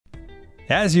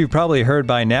As you've probably heard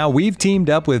by now, we've teamed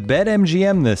up with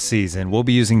BetMGM this season. We'll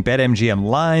be using BetMGM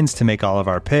lines to make all of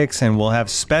our picks, and we'll have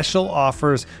special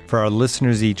offers for our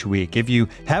listeners each week. If you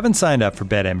haven't signed up for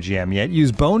BetMGM yet,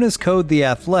 use bonus code The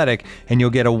Athletic, and you'll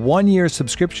get a 1-year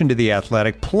subscription to The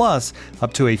Athletic, plus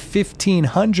up to a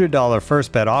 $1,500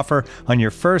 first bet offer on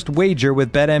your first wager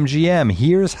with BetMGM.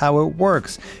 Here's how it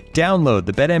works. Download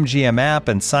the BetMGM app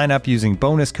and sign up using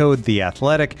bonus code The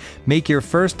Athletic. Make your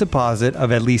first deposit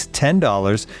of at least $10.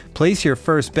 Place your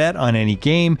first bet on any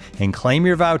game and claim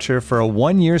your voucher for a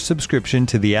 1-year subscription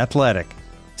to The Athletic.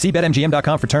 See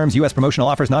BetMGM.com for terms. U.S. promotional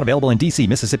offers not available in D.C.,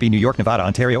 Mississippi, New York, Nevada,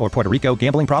 Ontario, or Puerto Rico.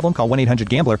 Gambling problem? Call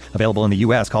 1-800-GAMBLER. Available in the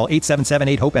U.S. Call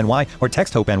 877-8-HOPE-NY or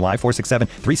text HOPE-NY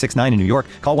 467-369 in New York.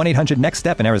 Call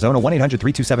 1-800-NEXT-STEP in Arizona.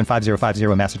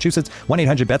 1-800-327-5050 in Massachusetts.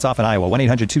 1-800-BETS-OFF in Iowa.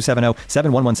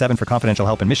 1-800-270-7117 for confidential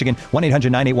help in Michigan.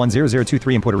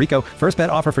 1-800-981-0023 in Puerto Rico. First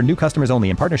bet offer for new customers only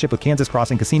in partnership with Kansas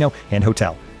Crossing Casino and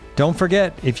Hotel. Don't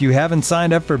forget, if you haven't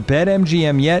signed up for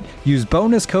BetMGM yet, use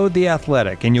bonus code The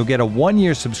Athletic, and you'll get a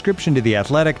 1-year subscription to The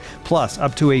Athletic, plus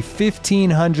up to a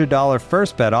 $1,500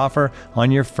 first bet offer on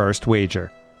your first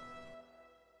wager.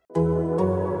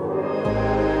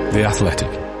 The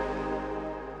Athletic.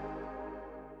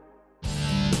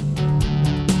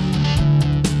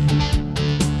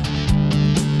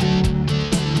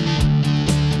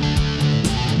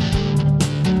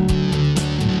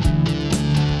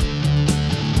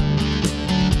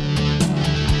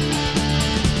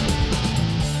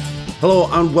 Hello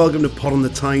and welcome to Pod on the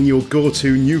Tyne, your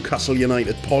go-to Newcastle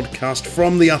United podcast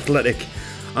from The Athletic.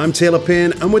 I'm Taylor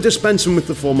Payne and we're dispensing with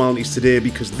the formalities today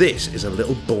because this is a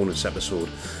little bonus episode.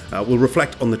 We'll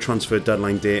reflect on the transfer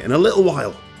deadline day in a little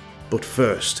while, but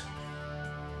first...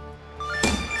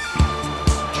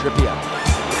 Trippier.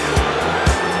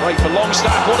 Great for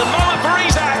Longstaff, what a moment for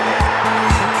Isak!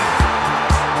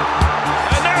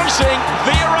 Announcing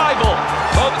the arrival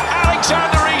of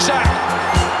Alexander Isak.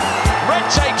 Red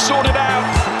tape sorted out,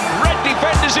 red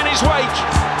defenders in his wake.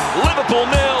 Liverpool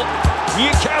 0,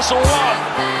 Newcastle 1.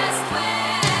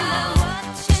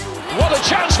 What a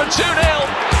chance for 2-0.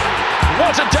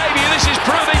 What a debut this is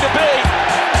proving to be.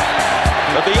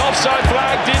 But the offside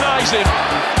flag denies him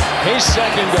his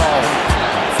second goal.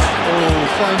 Oh,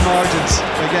 fine margins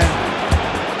again.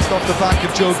 It's off the back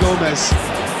of Joe Gomez.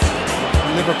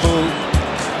 Liverpool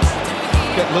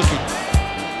get lucky.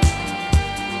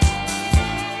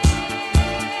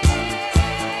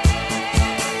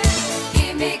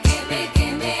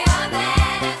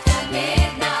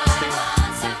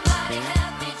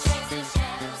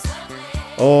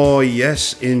 Oh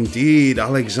yes, indeed,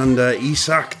 Alexander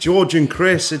Isak, George and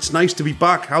Chris, it's nice to be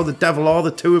back. How the devil are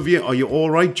the two of you? Are you all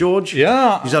right, George?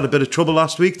 Yeah. You had a bit of trouble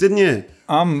last week, didn't you?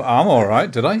 I'm all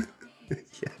right, did I?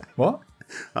 Yeah. What?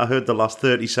 I heard the last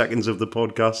 30 seconds of the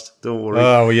podcast, don't worry.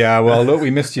 Oh, yeah, well, look,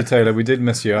 we missed you, Taylor. We did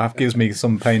miss you. It gives me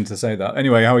some pain to say that.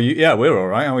 Anyway, how are you? Yeah, we're all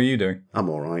right. How are you doing? I'm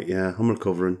all right, yeah. I'm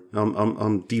recovering.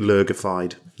 I'm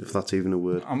delergified, if that's even a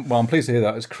word. I'm pleased to hear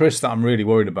that. It's Chris that I'm really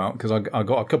worried about because I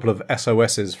got a couple of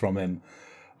SOSs from him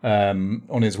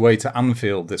on his way to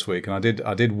Anfield this week, and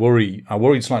I did worry. I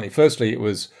worried slightly. Firstly, it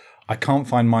was I can't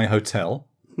find my hotel,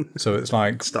 so it's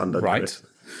like standard, right. Chris.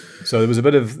 So there was a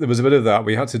bit of that.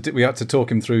 We had to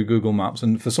talk him through Google Maps,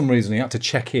 and for some reason he had to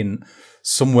check in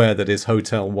somewhere that his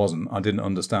hotel wasn't. I didn't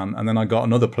understand, and then I got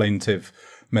another plaintive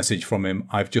message from him.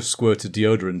 I've just squirted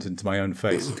deodorant into my own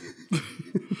face.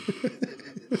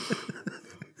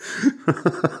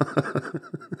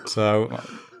 So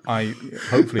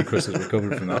hopefully Chris has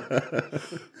recovered from that.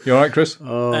 You all right, Chris?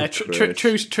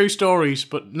 True stories,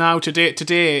 but now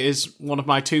today is one of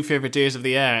my two favourite days of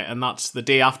the year, and that's the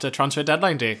day after transfer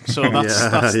deadline day. So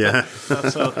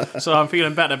so I'm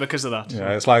feeling better because of that.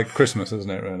 Yeah, it's like Christmas, isn't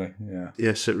it? Really? Yeah.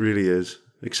 Yes, it really is.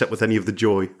 Except with any of the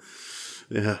joy.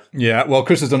 Yeah. Yeah. Well,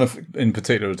 Chris has in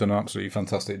particular has done an absolutely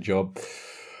fantastic job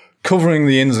covering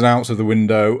the ins and outs of the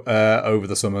window over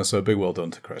the summer. So big well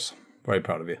done to Chris. Very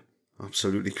proud of you.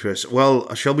 Absolutely, Chris.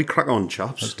 Well, shall we crack on,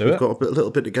 chaps? Let's do it. We've got a little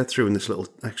bit to get through in this little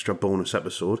extra bonus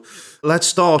episode. Let's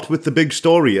start with the big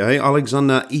story,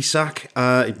 Alexander Isak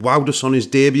wowed us on his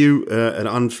debut at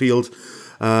Anfield.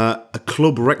 A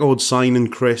club record signing,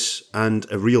 Chris, and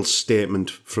a real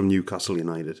statement from Newcastle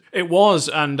United. It was,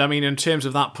 and I mean, in terms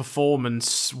of that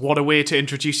performance, what a way to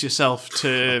introduce yourself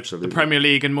to the Premier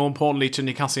League, and more importantly to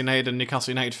Newcastle United and Newcastle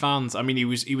United fans. I mean, he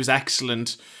was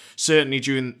excellent. Certainly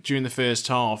during the first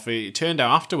half. It turned out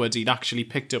afterwards he'd actually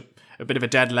picked up a bit of a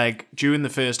dead leg during the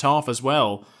first half as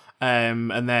well.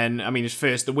 And then, I mean,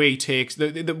 the way he takes,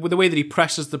 the way that he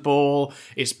presses the ball,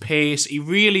 his pace, he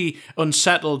really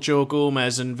unsettled Joe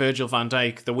Gomez and Virgil van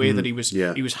Dijk, the way that he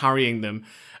was harrying them.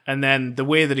 And then the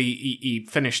way that he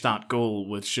finished that goal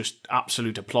was just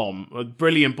absolute aplomb. A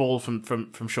brilliant ball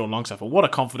from Sean Longstaff. What a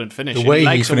confident finish. The way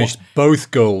he finished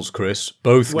both goals, Chris.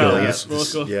 Both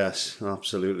goals. Yes,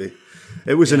 absolutely.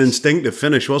 It was an instinctive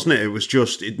finish, wasn't it? It was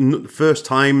just first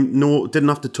time. No, didn't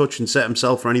have to touch and set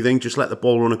himself or anything. Just let the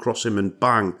ball run across him and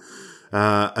bang.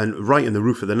 And right in the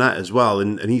roof of the net as well.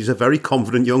 And he's a very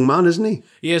confident young man, isn't he?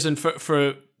 He is, and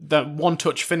for that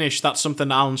one-touch finish, that's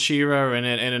something Alan Shearer in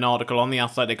an article on The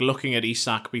Athletic looking at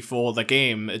Isak before the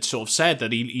game, it sort of said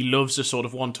that he loves a sort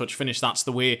of one-touch finish. That's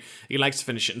the way he likes to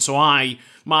finish it. And so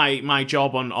my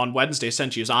job on Wednesday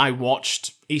essentially is I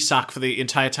watched Isak for the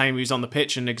entire time he was on the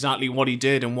pitch and exactly what he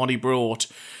did and what he brought.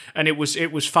 And it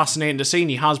was fascinating to see. And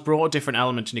he has brought a different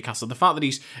element to Newcastle. The fact that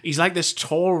he's like this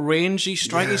tall, rangy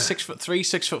striker. He's 6'3",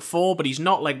 6'4", but he's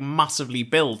not like massively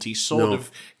built. He's sort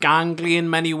of gangly in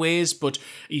many ways, but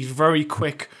he's very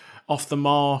quick off the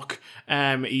mark.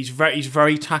 He's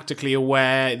very tactically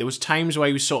aware. There was times where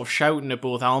he was sort of shouting at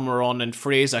both Almiron and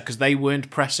Fraser because they weren't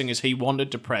pressing as he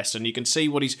wanted to press, and you can see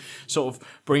what he's sort of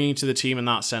bringing to the team in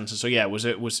that sense. And so yeah,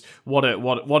 it was what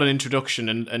an introduction,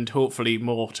 and hopefully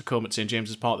more to come at St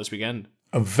James's Park this weekend.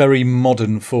 A very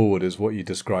modern forward is what you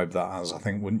described that as, I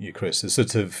think, wouldn't you, Chris? It's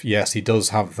sort of, yes, he does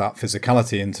have that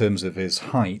physicality in terms of his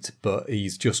height, but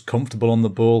he's just comfortable on the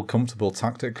ball, comfortable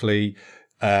tactically.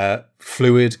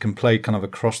 Fluid, can play kind of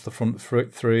across the front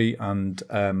three, and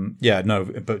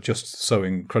but just so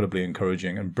incredibly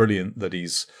encouraging and brilliant that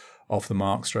he's off the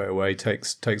mark straight away.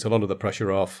 Takes a lot of the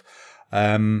pressure off,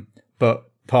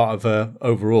 but part of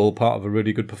a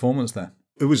really good performance there.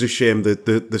 It was a shame that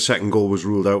the second goal was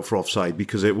ruled out for offside,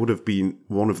 because it would have been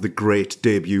one of the great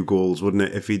debut goals, wouldn't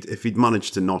it? If he'd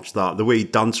managed to notch that, the way he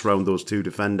danced around those two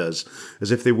defenders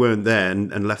as if they weren't there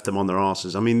and left them on their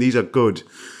arses. I mean, these are good,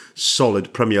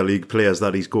 solid Premier League players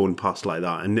that he's going past like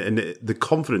that, and the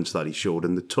confidence that he showed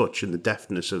and the touch and the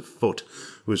deftness of foot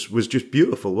was just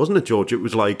beautiful, wasn't it, George? It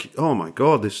was like, oh my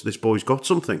God, this boy's got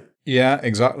something. Yeah,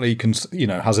 exactly.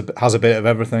 Has a bit of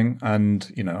everything, and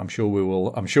I'm sure we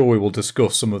will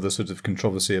discuss some of the sort of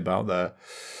controversy about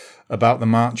the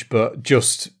match, but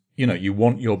just you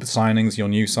want your new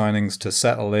signings to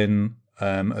settle in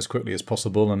as quickly as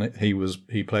possible, and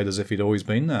he played as if he'd always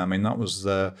been there. I mean, that was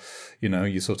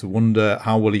you sort of wonder,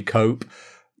 how will he cope?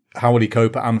 How will he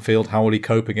cope at Anfield? How will he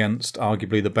cope against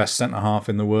arguably the best centre-half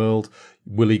in the world?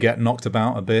 Will he get knocked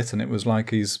about a bit? And it was like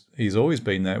he's always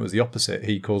been there. It was the opposite.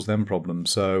 He caused them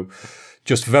problems. So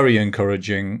just very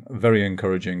encouraging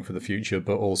for the future,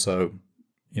 but also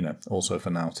for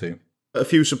now too. A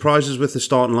few surprises with the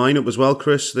starting lineup as well,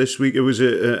 Chris. This week it was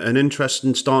an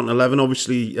interesting starting 11.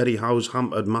 Obviously, Eddie Howe's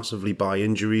hampered massively by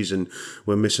injuries, and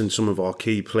we're missing some of our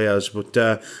key players. But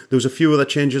there was a few other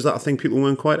changes that I think people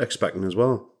weren't quite expecting as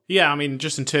well. Yeah, I mean,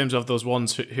 just in terms of those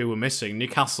ones who were missing,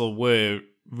 Newcastle were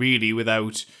really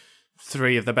without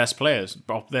three of the best players.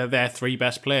 Their three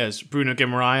best players. Bruno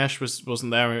Guimaraes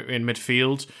wasn't there in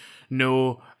midfield.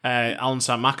 No Alan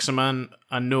Saint-Maximin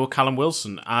and no Callum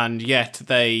Wilson, and yet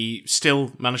they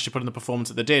still managed to put in the performance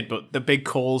that they did. But the big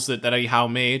calls that Eddie Howe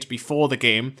made before the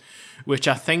game, which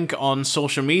I think on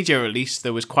social media at least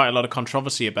there was quite a lot of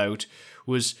controversy about,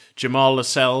 was Jamal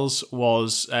Lascelles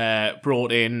was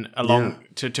brought in along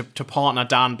to partner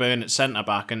Dan Burn at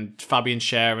centre-back, and Fabian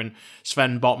Schär and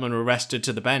Sven Botman were rested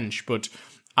to the bench. But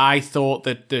I thought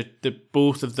that the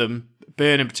both of them,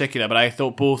 Burn in particular, but I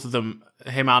thought both of them,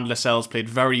 him and Lascelles, played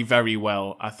very, very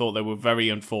well. I thought they were very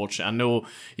unfortunate. I know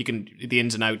you can, the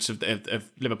ins and outs of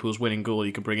Liverpool's winning goal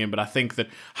you can bring in, but I think that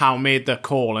Howe made the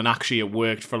call, and actually it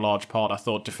worked for a large part. I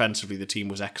thought defensively the team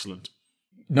was excellent.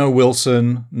 No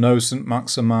Wilson, no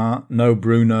Saint-Maximin, no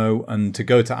Bruno, and to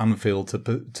go to Anfield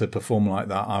to perform like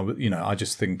that, I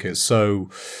just think is so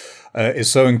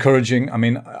encouraging. I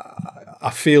mean, I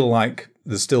feel like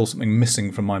there's still something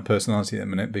missing from my personality at the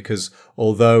minute, because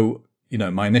although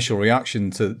my initial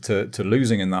reaction to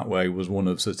losing in that way was one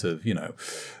of sort of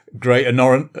great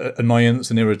annoyance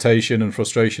and irritation and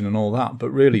frustration and all that, but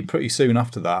really pretty soon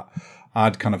after that,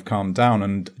 I'd kind of calmed down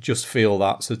and just feel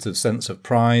that sort of sense of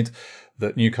pride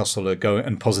that Newcastle are going,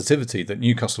 and positivity that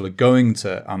Newcastle are going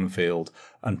to Anfield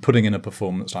and putting in a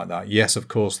performance like that. Yes, of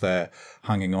course, they're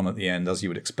hanging on at the end, as you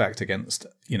would expect, against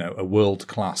a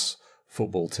world-class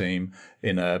football team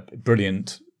in a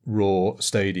brilliant raw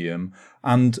stadium,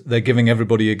 and they're giving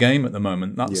everybody a game at the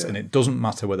moment. And it doesn't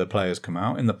matter whether players come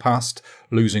out. In the past,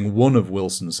 losing one of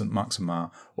Wilson, Saint-Maximin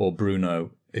or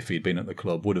Bruno, if he'd been at the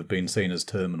club, would have been seen as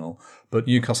terminal. But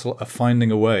Newcastle are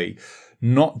finding a way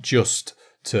not just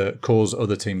to cause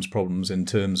other teams problems in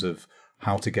terms of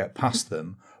how to get past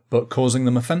them, but causing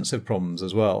them offensive problems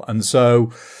as well. And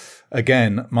so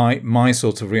again, my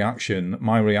sort of reaction,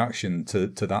 to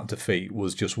that defeat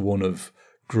was just one of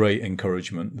great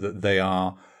encouragement that they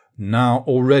are now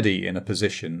already in a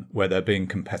position where they're being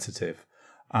competitive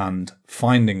and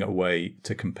finding a way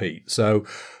to compete. So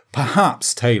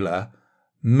perhaps, Taylor,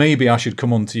 maybe I should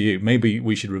come on to you. Maybe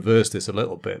we should reverse this a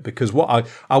little bit, because what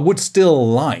I would still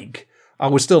like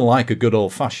a good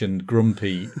old-fashioned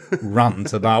grumpy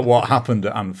rant about what happened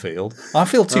at Anfield. I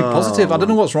feel too positive. I don't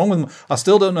know what's wrong with them. I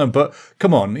still don't know. But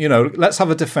come on, let's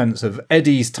have a defence of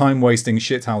Eddie's time-wasting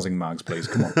shithousing mags, please.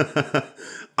 Come on.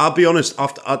 I'll be honest,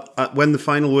 after when the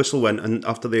final whistle went and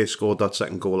after they scored that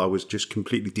second goal, I was just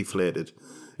completely deflated.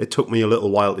 It took me a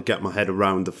little while to get my head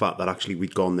around the fact that actually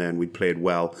we'd gone there and we'd played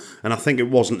well. And I think it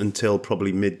wasn't until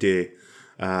probably midday,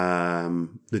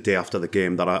 the day after the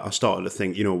game, that I started to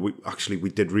think, we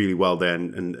did really well there,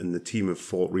 and the team have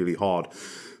fought really hard,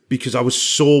 because I was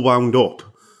so wound up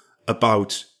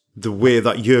about the way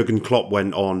that Jurgen Klopp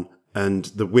went on and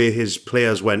the way his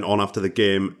players went on after the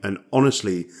game. And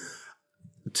honestly,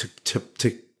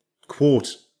 to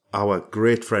quote our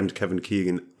great friend Kevin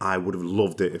Keegan, I would have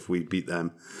loved it if we beat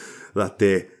them that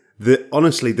day.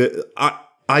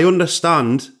 I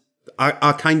understand.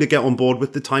 I kind of get on board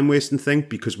with the time wasting thing,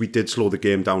 because we did slow the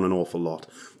game down an awful lot.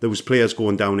 There was players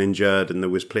going down injured, and there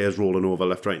was players rolling over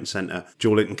left, right and centre.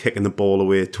 Joelinton kicking the ball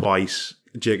away twice.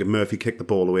 Jacob Murphy kicked the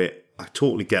ball away. I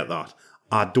totally get that.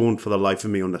 I don't for the life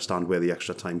of me understand where the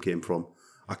extra time came from.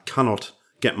 I cannot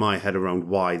get my head around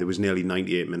why there was nearly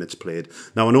 98 minutes played.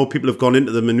 Now, I know people have gone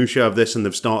into the minutiae of this and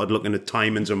they've started looking at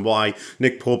timings and why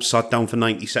Nick Pope sat down for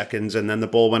 90 seconds and then the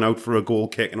ball went out for a goal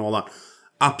kick and all that.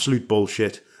 Absolute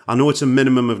bullshit. I know it's a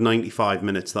minimum of 95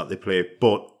 minutes that they play,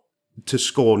 but to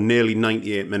score nearly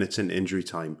 98 minutes into injury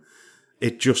time,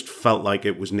 it just felt like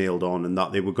it was nailed on, and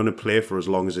that they were going to play for as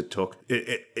long as it took.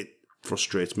 It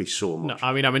frustrates me so much. No,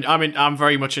 I'm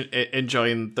very much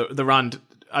enjoying the rant.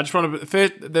 I just want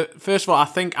to first of all, I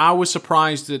think I was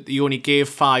surprised that he only gave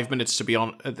 5 minutes to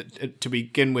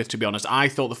begin with. To be honest, I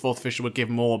thought the fourth official would give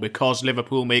more because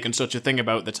Liverpool making such a thing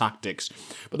about the tactics.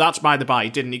 But that's by the by. He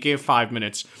didn't. He gave 5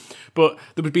 minutes. But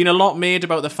there was been a lot made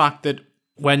about the fact that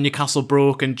when Newcastle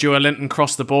broke and Joelinton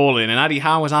crossed the ball in, and Eddie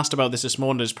Howe was asked about this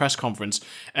morning at his press conference,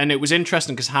 and it was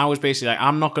interesting because Howe was basically like,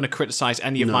 I'm not going to criticise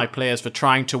any of my players for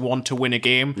trying to want to win a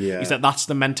game. Yeah. He said that's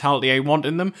the mentality I want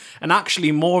in them. And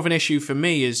actually more of an issue for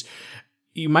me is,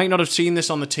 you might not have seen this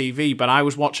on the TV, but I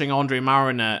was watching Andre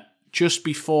Mariner just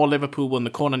before Liverpool won the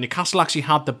corner. Newcastle actually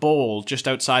had the ball just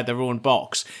outside their own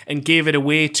box and gave it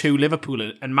away to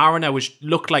Liverpool. And Mariner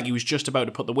looked like he was just about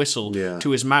to put the whistle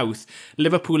to his mouth.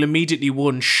 Liverpool immediately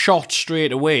won, shot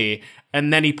straight away,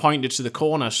 and then he pointed to the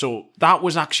corner. So that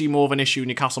was actually more of an issue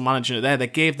Newcastle managing it there. They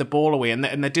gave the ball away, and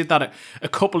they did that a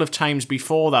couple of times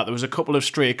before that. There was a couple of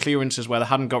stray clearances where they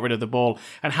hadn't got rid of the ball.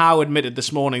 And Howe admitted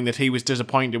this morning that he was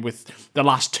disappointed with the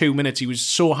last 2 minutes. He was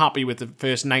so happy with the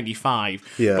first 95.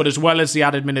 Yeah. But as well as the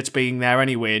added minutes being there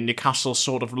anyway, Newcastle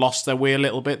sort of lost their way a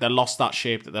little bit. They lost that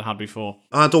shape that they had before.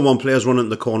 I don't want players running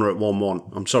the corner at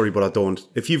 1-1. I'm sorry, but I don't.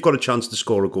 If you've got a chance to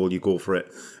score a goal, you go for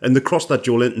it. And the cross that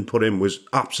Joelinton put in was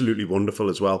absolutely wonderful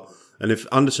as well. And if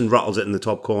Anderson rattles it in the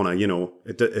top corner,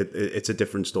 it's a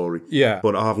different story. Yeah,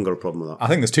 but I haven't got a problem with that. I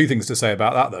think there's two things to say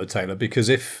about that though, Taylor. Because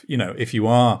if you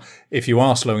are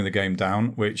slowing the game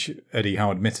down, which Eddie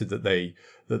Howe admitted that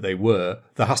they were,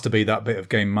 there has to be that bit of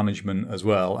game management as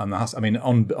well. And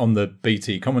on the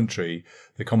BT commentary,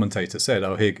 the commentator said,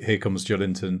 "Oh, here comes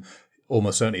Joelinton,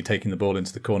 almost certainly taking the ball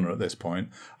into the corner at this point."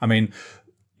 I mean,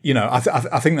 I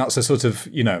think that's a sort of,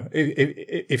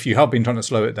 if you have been trying to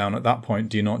slow it down at that point,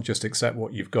 do you not just accept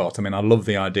what you've got? I mean, I love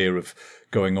the idea of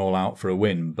going all out for a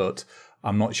win, but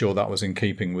I'm not sure that was in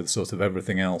keeping with sort of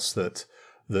everything else that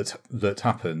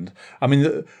happened. I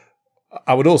mean,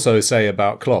 I would also say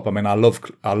about Klopp, I mean, I love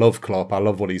Klopp. I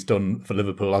love what he's done for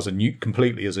Liverpool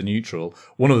completely as a neutral.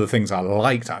 One of the things I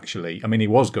liked, actually, I mean, he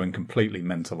was going completely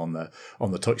mental on the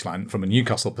touchline. From a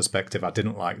Newcastle perspective, I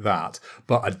didn't like that,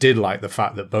 but I did like the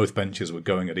fact that both benches were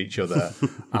going at each other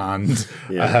and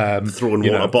throwing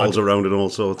water bottles around and all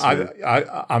sorts.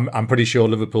 I'm pretty sure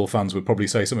Liverpool fans would probably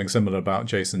say something similar about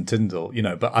Jason Tindall,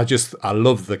 but I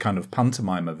love the kind of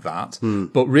pantomime of that.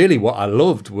 But really, what I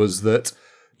loved was that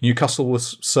Newcastle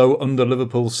was so under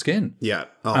Liverpool's skin. Yeah,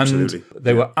 absolutely. And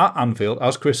they were at Anfield,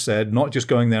 as Chris said, not just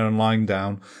going there and lying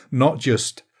down, not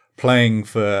just playing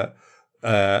for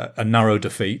a narrow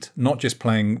defeat, not just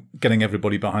getting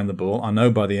everybody behind the ball. I know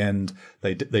by the end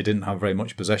they didn't have very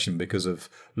much possession because of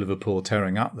Liverpool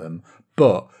tearing at them,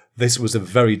 but this was a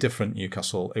very different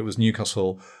Newcastle. It was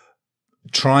Newcastle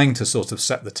trying to sort of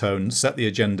set the tone, set the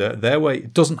agenda their way.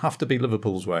 It doesn't have to be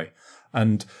Liverpool's way.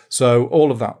 And so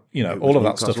all of that, all of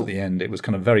that stuff at the end, it was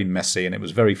kind of very messy and it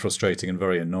was very frustrating and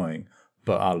very annoying,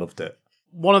 but I loved it.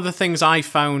 One of the things I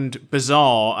found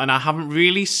bizarre, and I haven't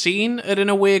really seen at an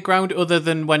away ground other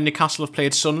than when Newcastle have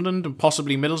played Sunderland and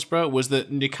possibly Middlesbrough, was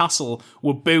that Newcastle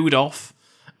were booed off.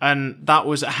 And that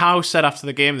was Howe said after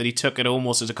the game that he took it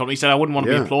almost as a compliment. He said, I wouldn't want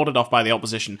to be applauded off by the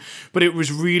opposition. But it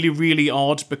was really, really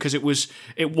odd because it was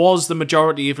the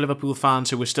majority of Liverpool fans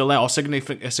who were still there, or a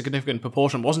significant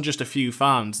proportion. It wasn't just a few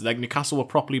fans. Like, Newcastle were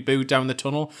properly booed down the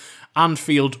tunnel.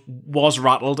 Anfield was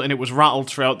rattled, and it was rattled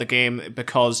throughout the game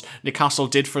because Newcastle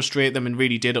did frustrate them and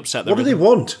really did upset them. What do they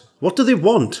want? What do they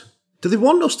want? Do they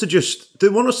want us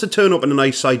to turn up in a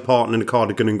nice side parting in a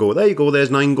cardigan and go, there you go, there's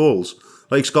 9 goals?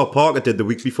 Like Scott Parker did the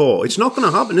week before. It's not going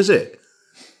to happen, is it?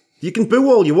 You can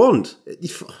boo all you want.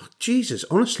 Jesus,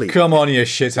 honestly. Come on, you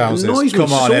shithouses.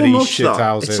 Come on, Eddie,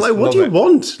 shithouses. It's like, what do you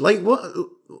want? Like,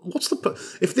 what's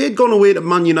the... If they'd gone away to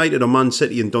Man United or Man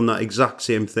City and done that exact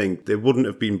same thing, they wouldn't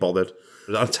have been bothered.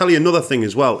 I'll tell you another thing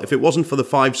as well. If it wasn't for the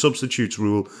 5 substitutes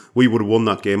rule, we would have won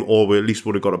that game, or we at least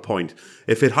would have got a point.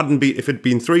 If it'd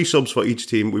been 3 subs for each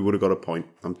team, we would have got a point.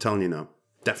 I'm telling you now.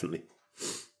 Definitely.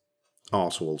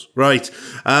 Arseholes. Right.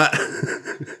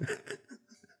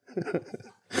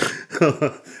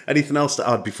 Anything else to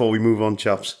add before we move on,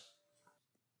 chaps?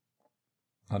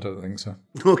 I don't think so.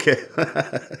 Okay.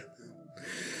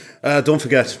 Don't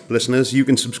forget, listeners, you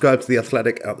can subscribe to The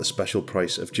Athletic at the special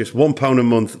price of just £1 a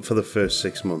month for the first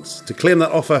 6 months. To claim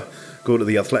that offer, go to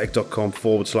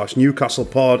theathletic.com/Newcastle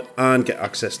pod and get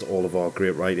access to all of our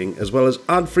great writing, as well as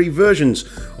ad-free versions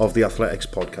of The Athletic's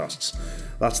podcasts.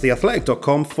 That's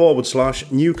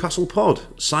theathletic.com/Newcastle pod.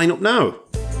 Sign up now.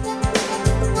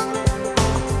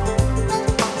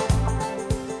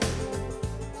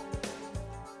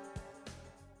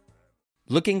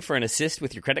 Looking for an assist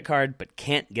with your credit card but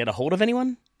can't get a hold of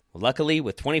anyone? Well, luckily,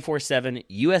 with 24/7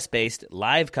 US-based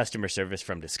live customer service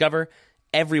from Discover,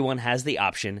 everyone has the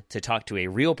option to talk to a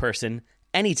real person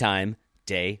anytime,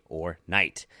 day or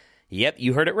night. Yep,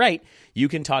 you heard it right. You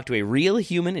can talk to a real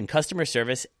human in customer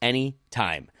service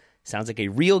anytime. Sounds like a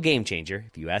real game changer,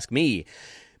 if you ask me.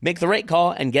 Make the right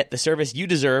call and get the service you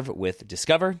deserve with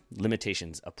Discover.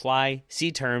 Limitations apply.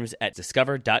 See terms at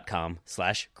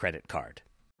discover.com/creditcard.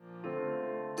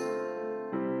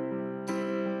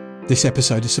 This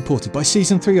episode is supported by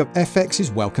Season 3 of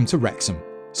FX's Welcome to Wrexham.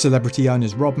 Celebrity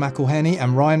owners Rob McElhenney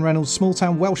and Ryan Reynolds'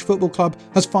 small-town Welsh football club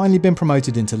has finally been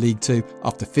promoted into League 2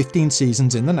 after 15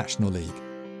 seasons in the National League.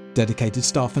 Dedicated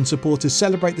staff and supporters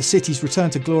celebrate the city's return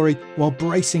to glory while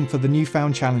bracing for the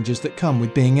newfound challenges that come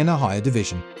with being in a higher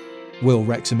division. Will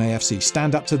Wrexham AFC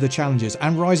stand up to the challenges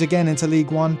and rise again into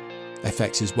League 1?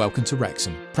 FX's Welcome to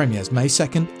Wrexham premieres May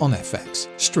 2nd on FX.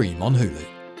 Stream on Hulu.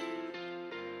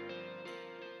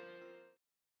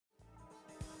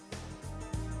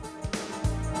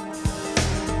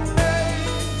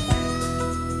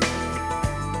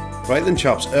 Right then,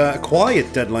 chaps, a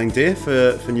quiet deadline day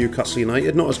for Newcastle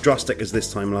United, not as drastic as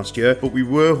this time last year, but we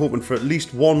were hoping for at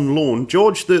least one loan.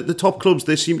 George, the top clubs,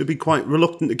 they seem to be quite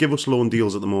reluctant to give us loan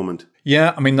deals at the moment.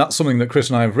 Yeah, I mean, that's something that Chris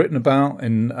and I have written about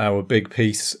in our big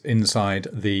piece inside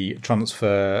the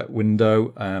transfer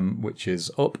window, which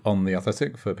is up on The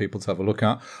Athletic for people to have a look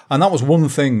at. And that was one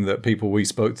thing that people we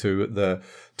spoke to at the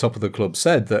top of the club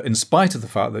said, that in spite of the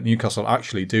fact that Newcastle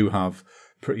actually do have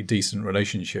pretty decent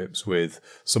relationships with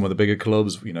some of the bigger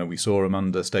clubs. You know, we saw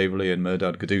Amanda Staveley and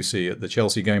Mehrdad Ghodoussi at the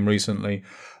Chelsea game recently.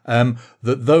 That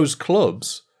those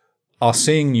clubs are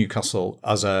seeing Newcastle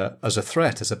as a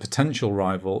threat, as a potential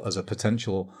rival, as a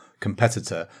potential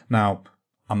competitor. Now,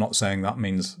 I'm not saying that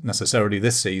means necessarily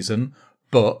this season,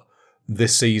 but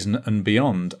this season and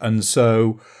beyond. And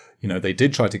so, you know, they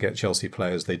did try to get Chelsea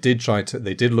players. They did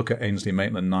look at Ainsley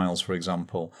Maitland-Niles, for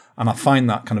example. And I find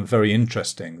that kind of very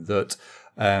interesting that,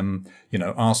 you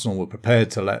know, Arsenal were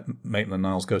prepared to let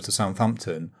Maitland-Niles go to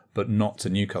Southampton, but not to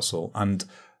Newcastle. And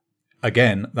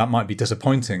again, that might be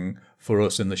disappointing for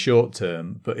us in the short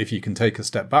term, but if you can take a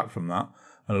step back from that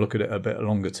and look at it a bit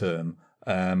longer term,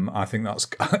 I think that's,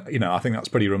 you know, I think that's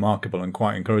pretty remarkable and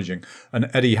quite encouraging.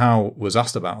 And Eddie Howe was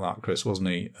asked about that, Chris, wasn't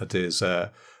he, at his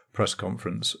press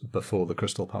conference before the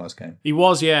Crystal Palace game? He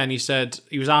was, yeah, and he said,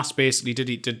 he was asked basically,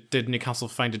 did Newcastle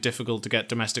find it difficult to get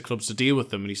domestic clubs to deal with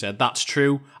them? And he said, that's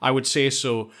true, I would say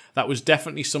so. That was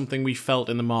definitely something we felt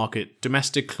in the market.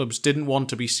 Domestic clubs didn't want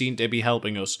to be seen to be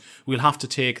helping us. We'll have to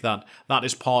take that. That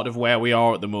is part of where we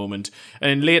are at the moment.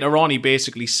 And later on, he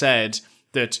basically said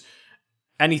that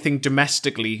anything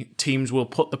domestically, teams will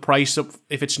put the price up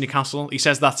if it's Newcastle. He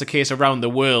says that's the case around the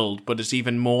world, but it's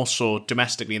even more so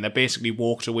domestically, and they basically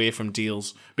walked away from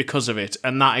deals because of it.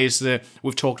 And that is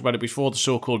we've talked about it before, the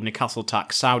so-called Newcastle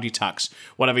tax, Saudi tax,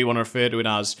 whatever you want to refer to it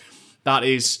as. That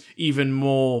is even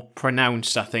more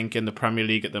pronounced, I think, in the Premier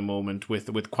League at the moment,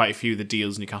 with quite a few of the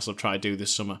deals Newcastle have tried to do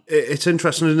this summer. It's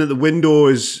interesting, isn't it? The window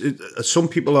is... Some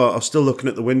people are still looking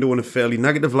at the window in a fairly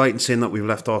negative light and saying that we've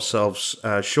left ourselves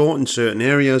short in certain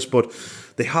areas, but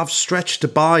they have stretched to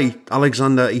buy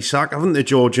Alexander Isak, haven't they,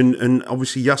 George? And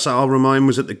obviously Yasser Al-Rumayyan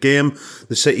was at the game,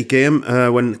 the City game,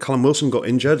 when Callum Wilson got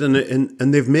injured,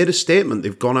 and they've made a statement.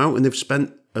 They've gone out and they've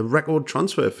spent a record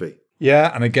transfer fee.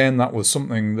 Yeah, and again, that was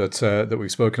something that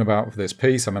we've spoken about for this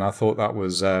piece. I mean, I thought that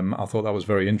was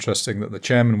very interesting that the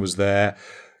chairman was there.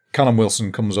 Callum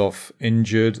Wilson comes off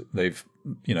injured.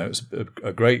 It's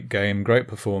a great game, great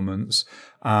performance,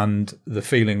 and the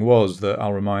feeling was that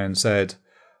Al-Rumayyan said,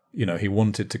 he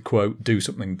wanted to, quote, do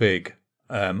something big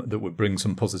that would bring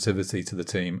some positivity to the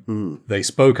team. They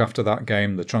spoke after that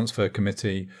game, the transfer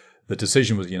committee. The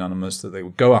decision was unanimous that they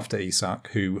would go after Isak,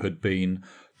 who had been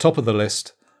top of the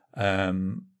list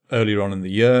earlier on in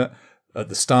the year. At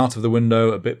the start of the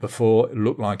window, a bit before, it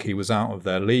looked like he was out of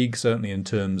their league, certainly in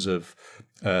terms of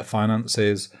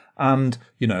finances. And,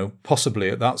 possibly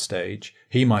at that stage,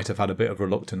 he might have had a bit of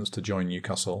reluctance to join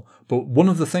Newcastle. But one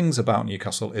of the things about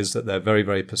Newcastle is that they're very,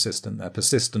 very persistent. They're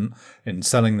persistent in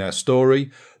selling their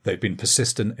story. They've been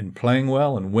persistent in playing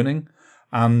well and winning.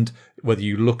 And whether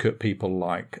you look at people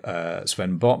like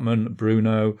Sven Botman,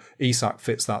 Bruno, Isak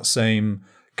fits that same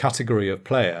category of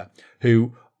player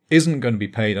who isn't going to be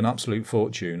paid an absolute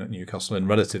fortune at Newcastle in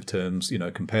relative terms,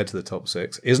 compared to the top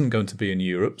six, isn't going to be in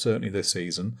Europe, certainly this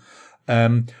season,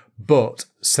 but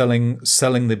selling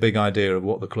the big idea of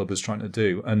what the club is trying to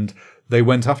do. And they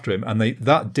went after him, and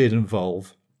that did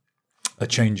involve a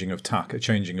changing of tack, a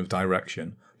changing of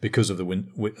direction because of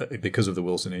the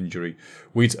Wilson injury.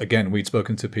 We'd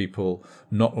spoken to people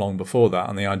not long before that,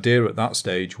 and the idea at that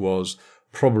stage was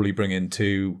probably bring in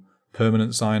two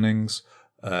permanent signings,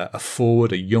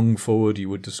 a young forward, you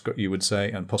would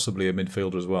say, and possibly a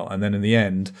midfielder as well. And then in the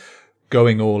end,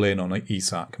 going all in on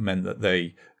Isak meant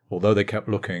that although they kept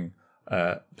looking,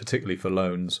 particularly for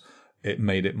loans, it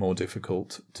made it more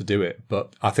difficult to do it.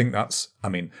 But I think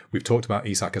we've talked about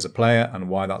Isak as a player and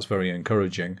why that's very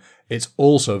encouraging. It's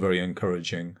also very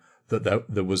encouraging that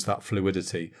there was that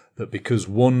fluidity, that because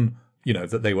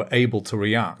that they were able to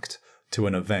react to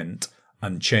an event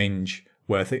and change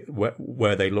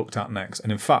where they looked at next.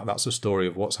 And in fact, that's a story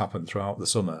of what's happened throughout the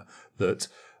summer that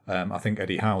I think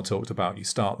Eddie Howe talked about. You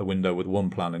start the window with one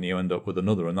plan and you end up with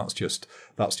another, and that's just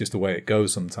the way it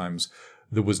goes sometimes.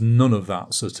 There was none of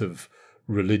that sort of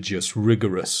religious,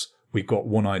 rigorous, we've got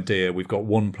one idea, we've got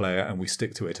one player, and we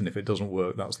stick to it, and if it doesn't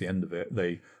work, that's the end of it.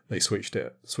 They switched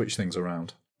things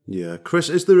around. Yeah, Chris,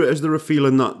 is there a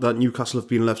feeling that Newcastle have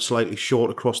been left slightly short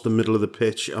across the middle of the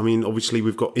pitch? I mean, obviously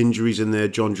we've got injuries in there.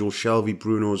 Jonjo Shelvey,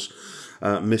 Bruno's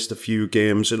missed a few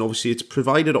games, and obviously it's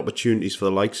provided opportunities for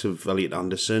the likes of Elliot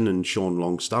Anderson and Sean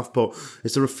Longstaff. But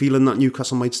is there a feeling that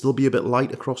Newcastle might still be a bit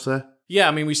light across there? Yeah,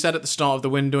 I mean, we said at the start of the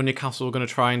window Newcastle were going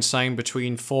to try and sign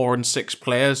between 4 and 6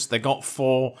 players. They got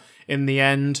 4 in the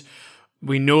end.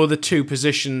 We know the 2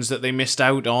 positions that they missed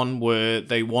out on were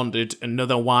they wanted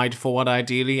another wide forward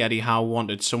ideally. Eddie Howe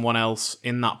wanted someone else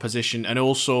in that position. And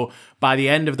also, by the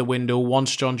end of the window,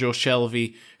 once Jonjo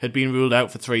Shelvey had been ruled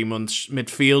out for 3 months,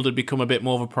 midfield had become a bit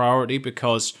more of a priority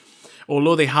because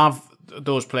although they have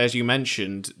those players you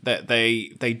mentioned, that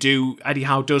they do, Eddie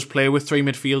Howe does play with 3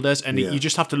 midfielders, and you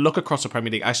just have to look across the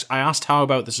Premier League. I asked Howe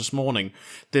about this morning.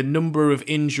 The number of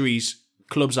injuries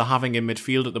clubs are having in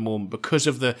midfield at the moment because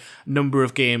of the number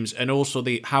of games and also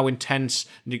how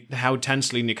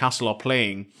intensely Newcastle are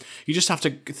playing. You just have to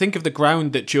think of the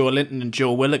ground that Joe Linton and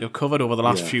Joe Willock have covered over the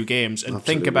last few games and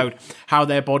think about how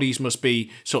their bodies must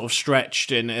be sort of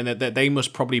stretched and that they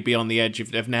must probably be on the edge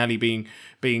of nearly being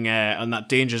on that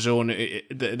danger zone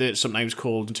that it's sometimes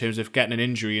called in terms of getting an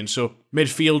injury. And so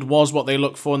midfield was what they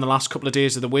looked for in the last couple of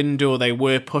days of the window. They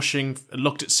were pushing,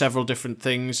 looked at several different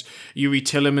things. Yuri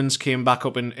Tillemans came back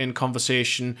up in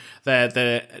conversation.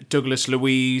 The Douglas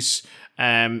Luiz,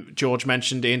 George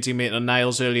mentioned Ainsley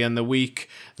Maitland-Niles earlier in the week.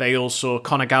 They also,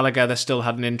 Conor Gallagher, they still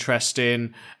had an interest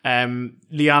in.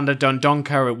 Leander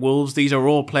Dendoncker at Wolves. These are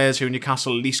all players who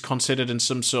Newcastle at least considered in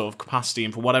some sort of capacity,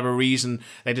 and for whatever reason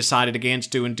they decided against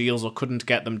doing deals or couldn't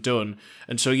get them done.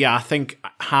 And so I think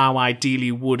Howe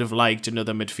ideally would have liked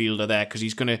another midfielder there because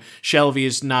Shelvey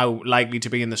is now likely to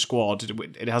be in the squad.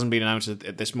 It hasn't been announced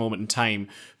at this moment in time,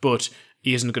 but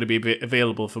he isn't going to be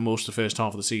available for most of the first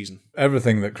half of the season.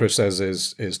 Everything that Chris says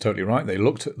is totally right. They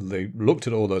looked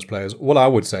at all those players. What I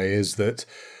would say is that,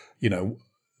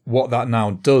 what that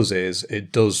now does is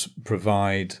it does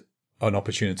provide an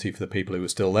opportunity for the people who are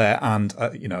still there, and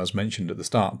as mentioned at the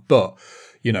start. But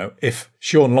if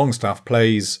Sean Longstaff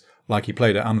plays like he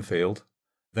played at Anfield,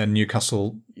 then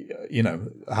Newcastle,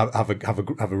 have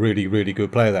a really, really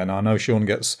good player there. Now I know Sean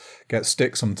gets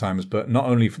stick sometimes, but not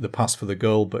only for the pass for the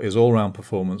goal, but his all-round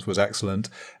performance was excellent.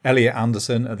 Elliot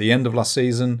Anderson at the end of last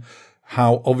season,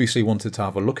 Howe obviously wanted to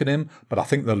have a look at him, but I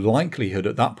think the likelihood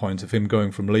at that point of him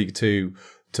going from League Two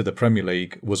to the Premier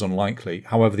League was unlikely.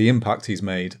 However, the impact he's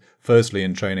made, firstly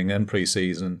in training, then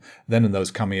pre-season, then in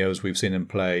those cameos we've seen him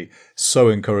play, so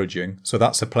encouraging. So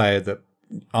that's a player that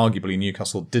arguably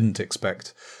Newcastle didn't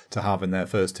expect to have in their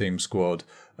first team squad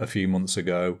a few months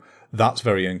ago. That's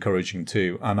very encouraging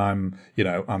too, and I'm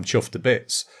chuffed to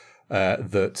bits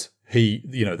that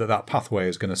that pathway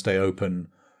is going to stay open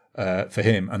for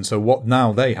him. And so what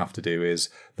now they have to do is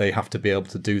they have to be able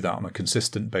to do that on a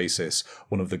consistent basis.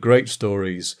 One of the great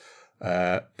stories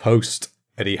post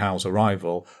Eddie Howe's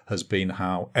arrival has been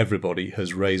how everybody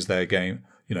has raised their game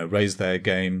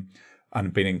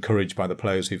and been encouraged by the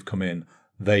players who've come in.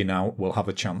 They now will have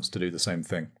a chance to do the same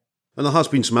thing. And there has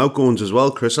been some outgoings as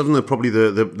well, Chris, haven't there? Probably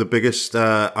the biggest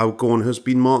outgoing has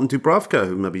been Martin Dubravka,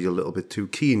 who maybe is a little bit too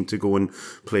keen to go and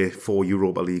play 4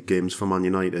 Europa League games for Man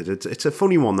United. It's a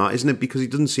funny one, that, isn't it? Because he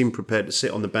doesn't seem prepared to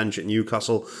sit on the bench at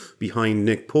Newcastle behind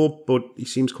Nick Pope, but he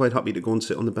seems quite happy to go and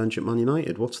sit on the bench at Man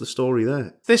United. What's the story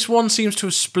there? This one seems to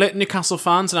have split Newcastle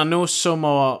fans, and I know some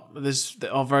are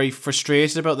very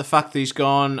frustrated about the fact that he's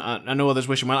gone. I know others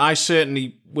wish him well. I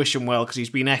certainly wish him well because he's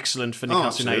been excellent for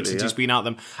Newcastle United since he's been at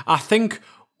them. I think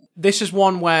this is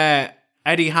one where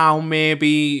Eddie Howe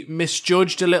maybe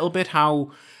misjudged a little bit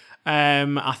how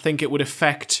I think it would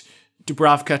affect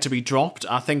Dubravka to be dropped.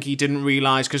 I think he didn't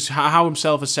realise, because Howe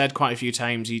himself has said quite a few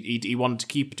times he wanted to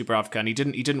keep Dubravka and he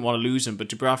didn't want to lose him, but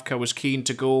Dubravka was keen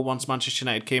to go once Manchester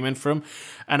United came in for him.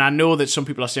 And I know that some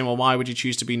people are saying, well, why would you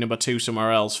choose to be number 2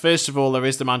 somewhere else? First of all, there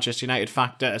is the Manchester United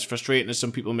factor, as frustrating as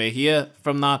some people may hear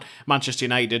from that. Manchester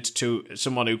United, to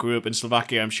someone who grew up in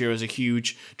Slovakia, I'm sure is a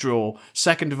huge draw.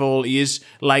 Second of all, he is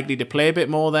likely to play a bit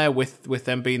more there with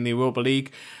them being the Europa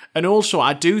League. And also,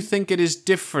 I do think it is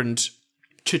different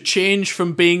to change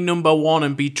from being number 1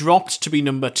 and be dropped to be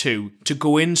number 2, to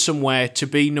go in somewhere to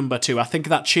be number 2. I think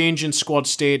that change in squad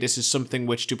status is something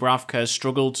which Dubravka has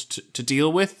struggled to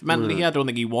deal with mentally. I don't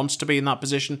think he wants to be in that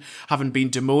position, having been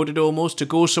demoted almost. To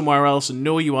go somewhere else and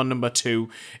know you are number 2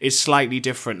 is slightly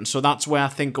different. And so that's where I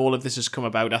think all of this has come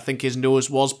about. I think his nose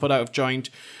was put out of joint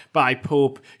by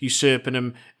Pope usurping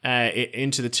him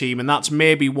into the team. And that's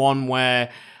maybe one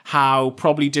where Howe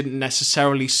probably didn't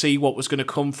necessarily see what was going to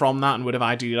come from that and would have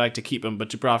ideally liked to keep him, but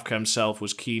Dubravka himself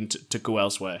was keen to go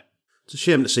elsewhere. It's a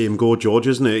shame to see him go, George,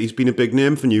 isn't it? He's been a big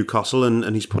name for Newcastle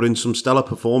and he's put in some stellar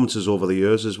performances over the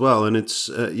years as well. And it's,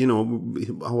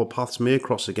 our paths may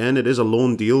cross again. It is a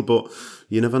loan deal, but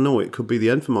you never know. It could be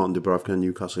the end for Martin Dubravka and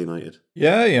Newcastle United.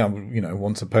 Yeah.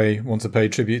 Want to pay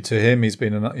tribute to him. He's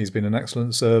been an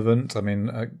excellent servant. I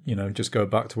mean, just go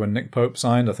back to when Nick Pope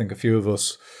signed. I think a few of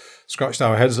us scratched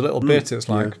our heads a little bit. It's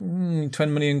like 20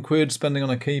 million quid spending on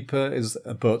a keeper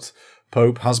but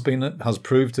Pope has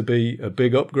proved to be a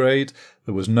big upgrade.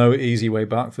 There was no easy way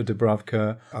back for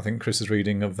Dubravka. I think Chris's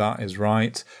reading of that is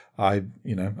right. I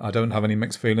don't have any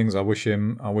mixed feelings. I wish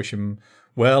him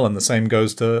well, and the same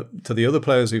goes to the other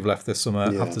players who've left this summer.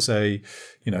 I have to say,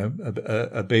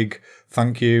 a big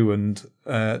thank you and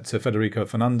to Federico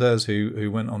Fernandez who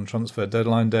went on transfer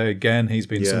deadline day. Again, he's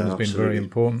been someone who's been very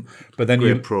important. But then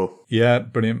Great pro. Yeah,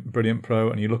 brilliant pro.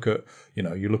 And you look at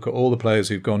all the players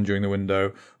who've gone during the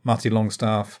window: Matty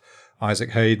Longstaff, Isaac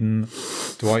Hayden,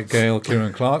 Dwight Gale,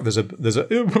 Kieran Clark. There's a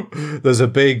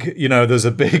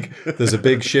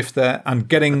big shift there, and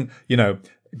getting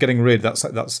rid,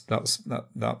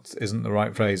 that isn't the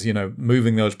right phrase.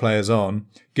 Moving those players on,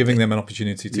 giving them an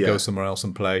opportunity to go somewhere else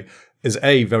and play is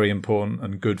very important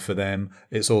and good for them.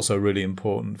 It's also really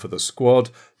important for the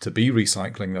squad to be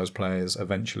recycling those players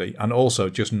eventually, and also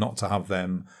just not to have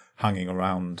them hanging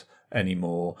around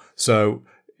anymore. So,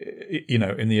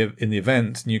 in the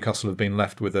event, Newcastle have been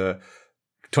left with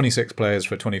 26 players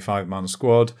for a 25-man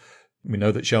squad. We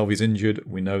know that Shelvey's injured.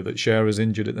 We know that Shearer's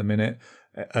injured at the minute.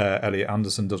 Elliot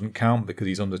Anderson doesn't count because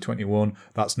he's under 21.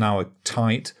 That's now a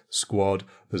tight squad.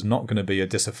 There's not going to be a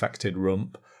disaffected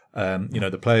rump.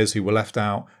 The players who were left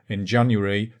out in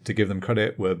January, to give them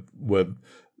credit, were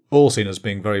all seen as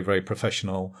being very, very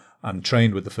professional and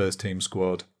trained with the first team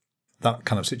squad. That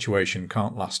kind of situation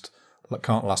can't last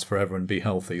can't last forever and be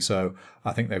healthy. So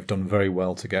I think they've done very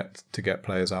well to get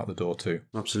players out the door too.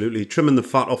 Absolutely. Trimming the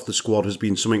fat off the squad has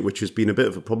been something which has been a bit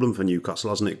of a problem for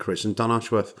Newcastle, hasn't it, Chris? And Dan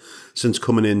Ashworth, since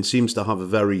coming in, seems to have a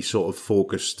very sort of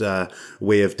focused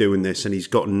way of doing this, and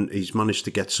he's managed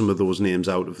to get some of those names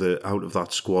out of that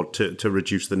squad to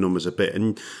reduce the numbers a bit.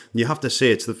 And you have to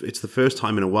say it's the first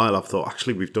time in a while I've thought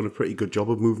actually we've done a pretty good job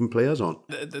of moving players on.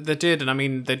 They did, and I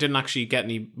mean they didn't actually get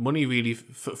any money really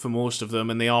for most of them,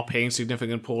 and they are paying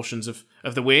significant portions of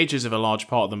the wages of a large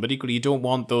part of them. But equally, you don't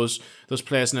want those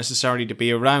players necessarily to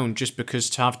be around just because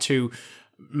to have too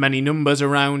many numbers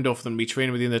around, or for them to be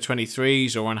training within their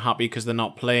 23s or unhappy because they're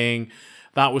not playing.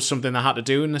 That was something they had to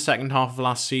do in the second half of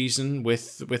last season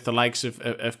with the likes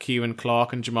of Kieran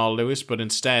Clark and Jamal Lewis, but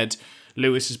instead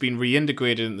Lewis has been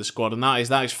reintegrated in the squad, and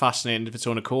that is fascinating of its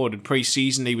own accord. In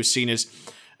pre-season, he was seen as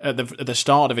at the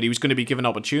start of it, he was going to be given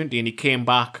opportunity, and he came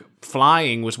back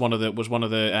flying. Was one of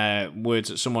the words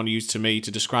that someone used to me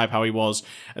to describe how he was.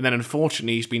 And then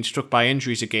unfortunately, he's been struck by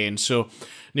injuries again. So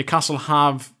Newcastle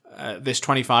have this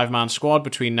 25-man squad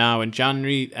between now and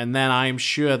January, and then I'm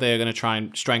sure they're going to try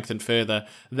and strengthen further.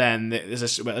 Then,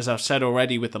 as I've said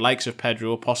already, with the likes of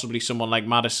Pedro, possibly someone like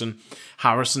Maddison,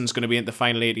 Harrison's going to be in the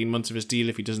final 18 months of his deal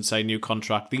if he doesn't sign a new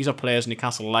contract. These are players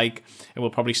Newcastle like and will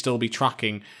probably still be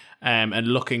tracking and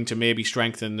looking to maybe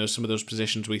strengthen some of those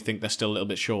positions we think they're still a little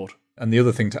bit short. And the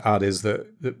other thing to add is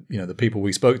that the people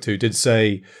we spoke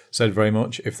to said very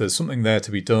much, if there's something there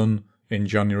to be done in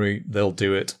January, they'll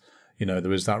do it.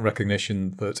 There is that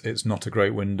recognition that it's not a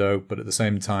great window, but at the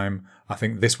same time, I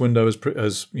think this window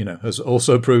has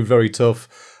also proved very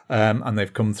tough, and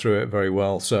they've come through it very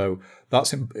well. So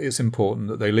it's important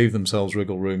that they leave themselves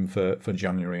wriggle room for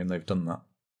January, and they've done that.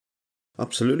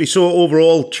 Absolutely. So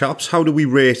overall, chaps, how do we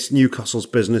rate Newcastle's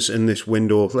business in this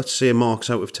window? Let's say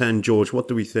marks out of 10. George, what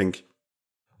do we think?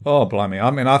 Oh, blimey! I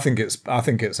mean, I think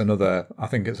it's another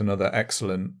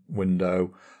excellent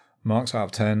window. Marks out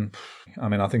of 10. I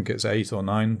mean, I think it's 8 or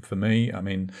 9 for me. I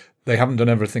mean, they haven't done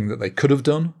everything that they could have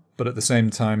done, but at the same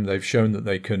time, they've shown that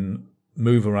they can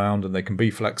move around and they can be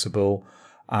flexible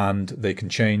and they can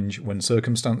change when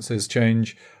circumstances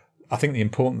change. I think the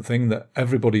important thing that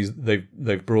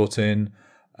they've brought in,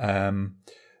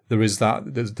 there's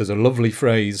a lovely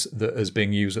phrase that is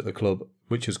being used at the club,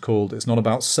 which is called, it's not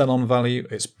about sell on value,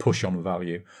 it's push on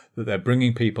value. That they're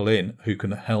bringing people in who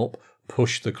can help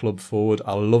push the club forward.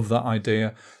 I love that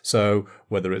idea. So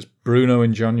whether it's Bruno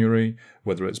in January,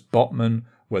 whether it's Botman,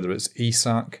 whether it's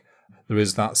Isak, there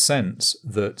is that sense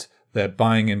that they're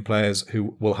buying in players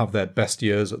who will have their best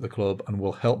years at the club and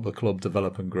will help the club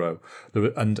develop and grow.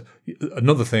 And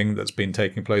another thing that's been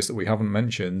taking place that we haven't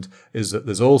mentioned is that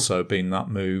there's also been that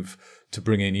move to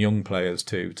bring in young players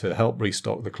to help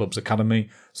restock the club's academy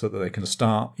so that they can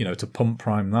start, to pump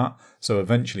prime that. So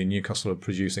eventually Newcastle are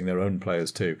producing their own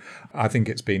players too. I think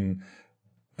it's been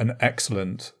an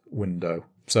excellent window.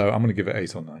 So I'm going to give it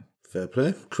 8 or 9. Fair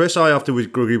play. Chris, I have to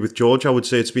agree with George. I would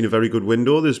say it's been a very good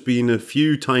window. There's been a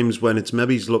few times when it's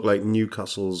maybe looked like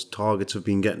Newcastle's targets have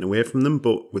been getting away from them,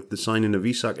 but with the signing of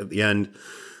Isak at the end,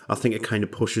 I think it kind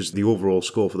of pushes the overall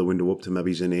score for the window up to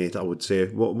maybe an 8, I would say.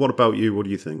 What about you? What do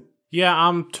you think? Yeah,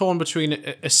 I'm torn between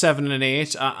a 7 and an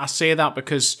 8. I say that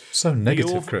because... So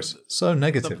negative, Chris. So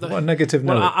negative. What a negative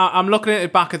note. Well, I'm looking at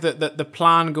it back at the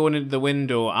plan going into the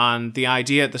window, and the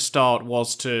idea at the start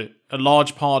was a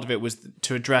large part of it was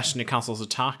to address Newcastle's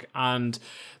attack, and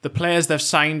the players they've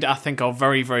signed, I think, are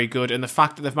very, very good, and the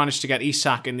fact that they've managed to get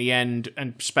Isak in the end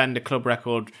and spend a club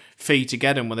record fee to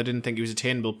get him when they didn't think he was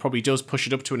attainable probably does push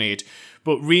it up to an 8.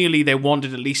 But really, they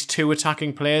wanted at least 2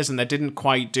 attacking players, and they didn't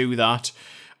quite do that.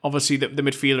 Obviously, the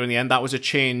midfielder in the end, that was a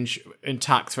change in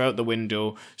tack throughout the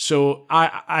window. So,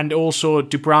 and also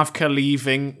Dubravka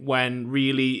leaving when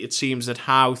really it seems that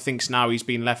Howe thinks now he's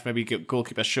been left maybe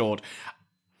goalkeeper short.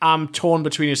 I'm torn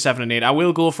between a 7 and 8. I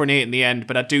will go for an 8 in the end,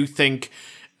 but I do think,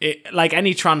 like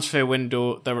any transfer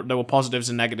window, there were positives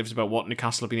and negatives about what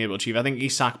Newcastle have been able to achieve. I think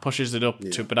Isak pushes it up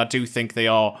to, but I do think they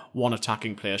are 1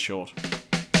 attacking player short.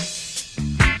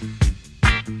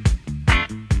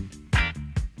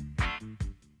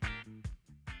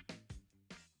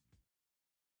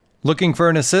 Looking for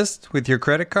an assist with your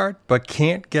credit card, but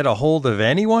can't get a hold of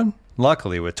anyone?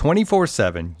 Luckily, with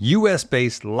 24/7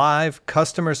 US-based live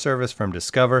customer service from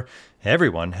Discover,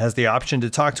 everyone has the option to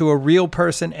talk to a real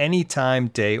person anytime,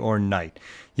 day or night.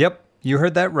 Yep, you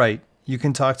heard that right. You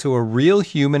can talk to a real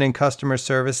human in customer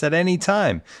service at any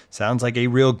time. Sounds like a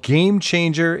real game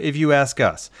changer if you ask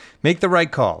us. Make the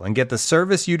right call and get the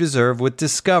service you deserve with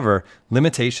Discover.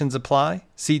 Limitations apply.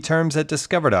 See terms at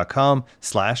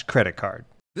discover.com/creditcard.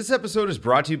 This episode is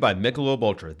brought to you by Michelob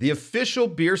Ultra, the official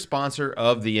beer sponsor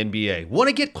of the NBA. Want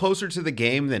to get closer to the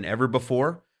game than ever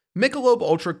before? Michelob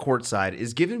Ultra Courtside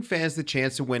is giving fans the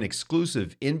chance to win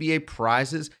exclusive NBA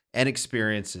prizes and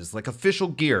experiences like official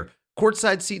gear,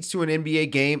 courtside seats to an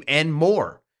NBA game, and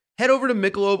more. Head over to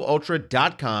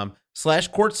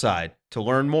MichelobUltra.com/courtside to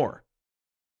learn more.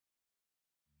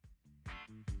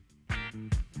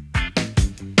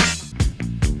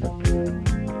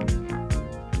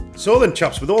 So then,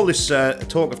 chaps, with all this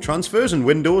talk of transfers and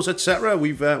windows, etc.,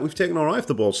 we've taken our eye off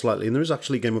the ball slightly, and there is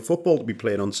actually a game of football to be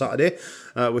played on Saturday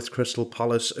with Crystal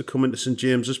Palace coming to St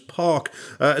James's Park.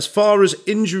 As far as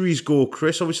injuries go,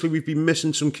 Chris, obviously we've been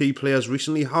missing some key players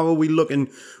recently. How are we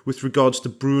looking with regards to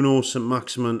Bruno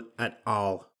St-Maximin et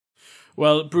al.?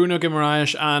 Well, Bruno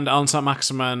Guimaraes and Allan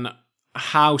St-Maximin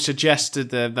Howe suggested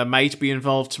that they might be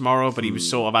involved tomorrow, but he was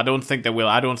sort of, I don't think they will.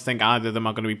 I don't think either of them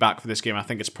are going to be back for this game. I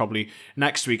think it's probably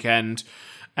next weekend.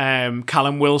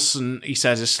 Callum Wilson, he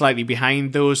says, is slightly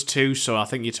behind those two, so I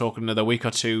think you're talking another week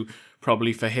or two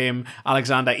probably for him.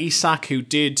 Alexander Isak, who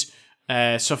did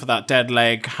suffer that dead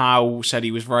leg, Howe said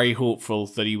he was very hopeful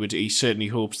that he certainly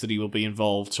hopes that he will be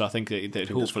involved, so I think that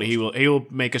hopefully he will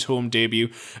make his home debut.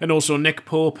 And also Nick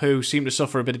Pope, who seemed to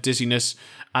suffer a bit of dizziness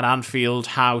at Anfield.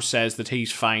 Howe says that he's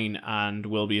fine and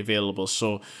will be available.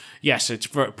 So yes, it's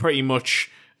pretty much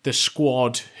the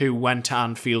squad who went to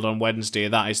Anfield on Wednesday.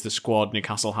 That is the squad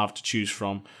Newcastle have to choose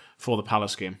from for the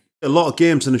Palace game. A lot of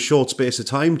games in a short space of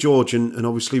time, George, and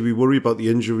obviously we worry about the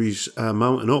injuries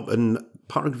mounting up, and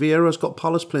Patrick Vieira's got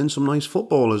Palace playing some nice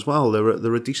football as well.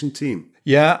 They're a decent team.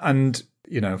 Yeah, and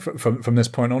from this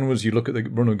point onwards, you look at the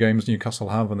run of games Newcastle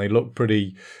have, and they look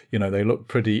pretty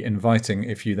inviting.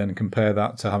 If you then compare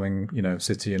that to having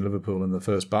City and Liverpool in the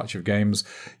first batch of games,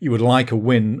 you would like a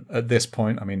win at this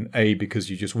point. I mean,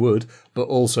 because you just would, but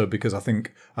also because I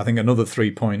think another 3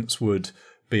 points would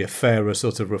be a fairer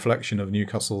sort of reflection of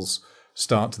Newcastle's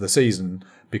start to the season.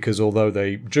 Because although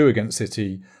they drew against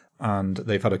City, and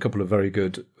they've had a couple of very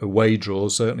good away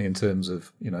draws, certainly in terms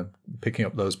of picking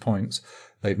up those points,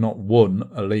 they've not won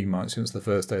a league match since the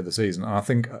first day of the season. And I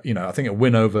think a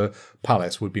win over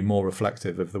Palace would be more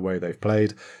reflective of the way they've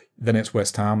played. Then it's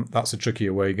West Ham. That's a tricky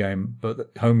away game,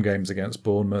 but home games against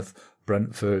Bournemouth,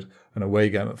 Brentford, and away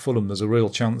game at Fulham, there's a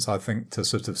real chance, I think, to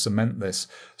sort of cement this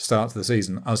start to the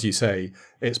season. As you say,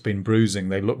 it's been bruising.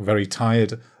 They look very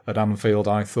tired at Anfield,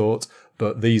 I thought,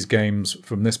 but these games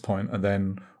from this point are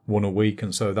then one a week,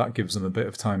 and so that gives them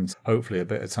hopefully a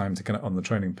bit of time to get on the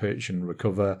training pitch and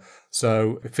recover.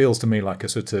 So it feels to me like a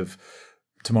sort of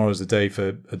tomorrow's the day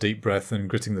for a deep breath and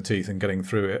gritting the teeth and getting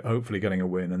through it, hopefully getting a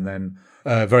win, and then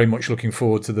very much looking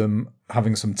forward to them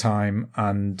having some time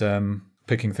and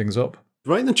picking things up.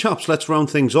 Right then, chaps, let's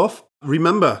round things off.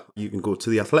 Remember, you can go to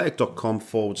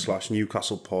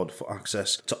theathletic.com/NewcastlePod for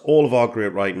access to all of our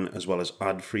great writing, as well as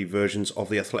ad-free versions of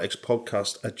the Athletics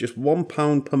podcast at just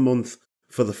 £1 per month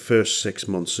for the first 6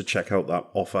 months, so check out that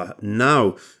offer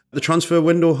now. The transfer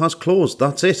window has closed.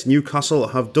 That's it. Newcastle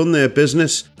have done their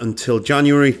business until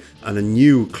January, and a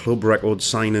new club record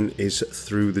signing is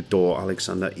through the door.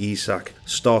 Alexander Isak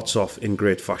starts off in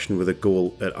great fashion with a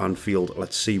goal at Anfield.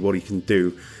 Let's see what he can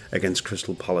do against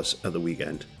Crystal Palace at the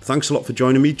weekend. Thanks a lot for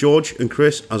joining me, George and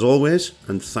Chris, as always,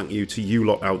 and thank you to you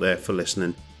lot out there for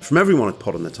listening. From everyone at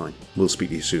Pod on the Time, we'll speak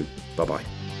to you soon. Bye-bye.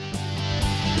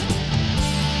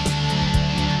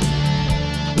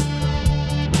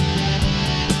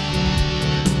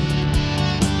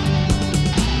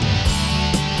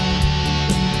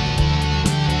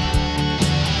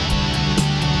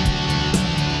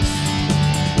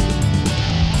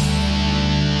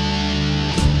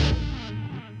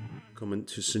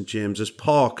 To St James's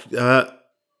Park. Have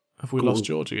we lost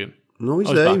George again? No, he's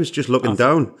there. Back. He was just looking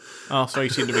down. Oh, sorry,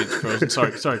 he seemed to be frozen.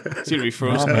 Sorry, seemed to be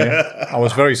frozen. I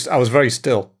was very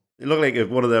still. It looked like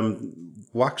one of them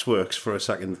waxworks for a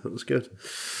second. That was good.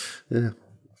 Yeah.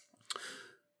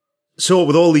 So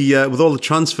with all the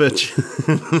transfer,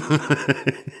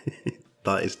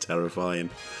 that is terrifying.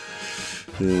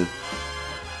 Yeah.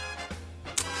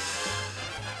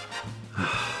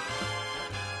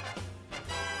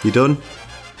 You done?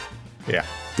 Yeah.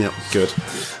 Yeah, good.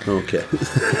 Okay.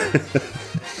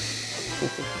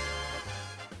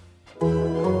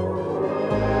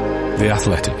 The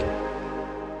Athletic.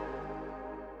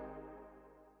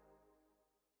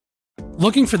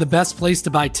 Looking for the best place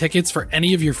to buy tickets for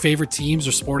any of your favorite teams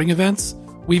or sporting events?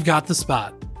 We've got the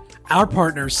spot. Our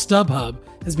partner, StubHub,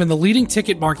 has been the leading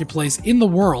ticket marketplace in the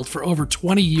world for over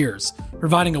 20 years,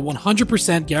 providing a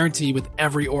 100% guarantee with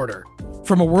every order.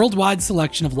 From a worldwide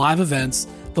selection of live events,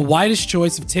 the widest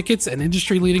choice of tickets and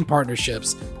industry-leading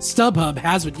partnerships, StubHub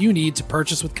has what you need to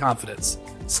purchase with confidence.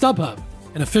 StubHub,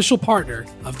 an official partner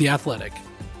of The Athletic.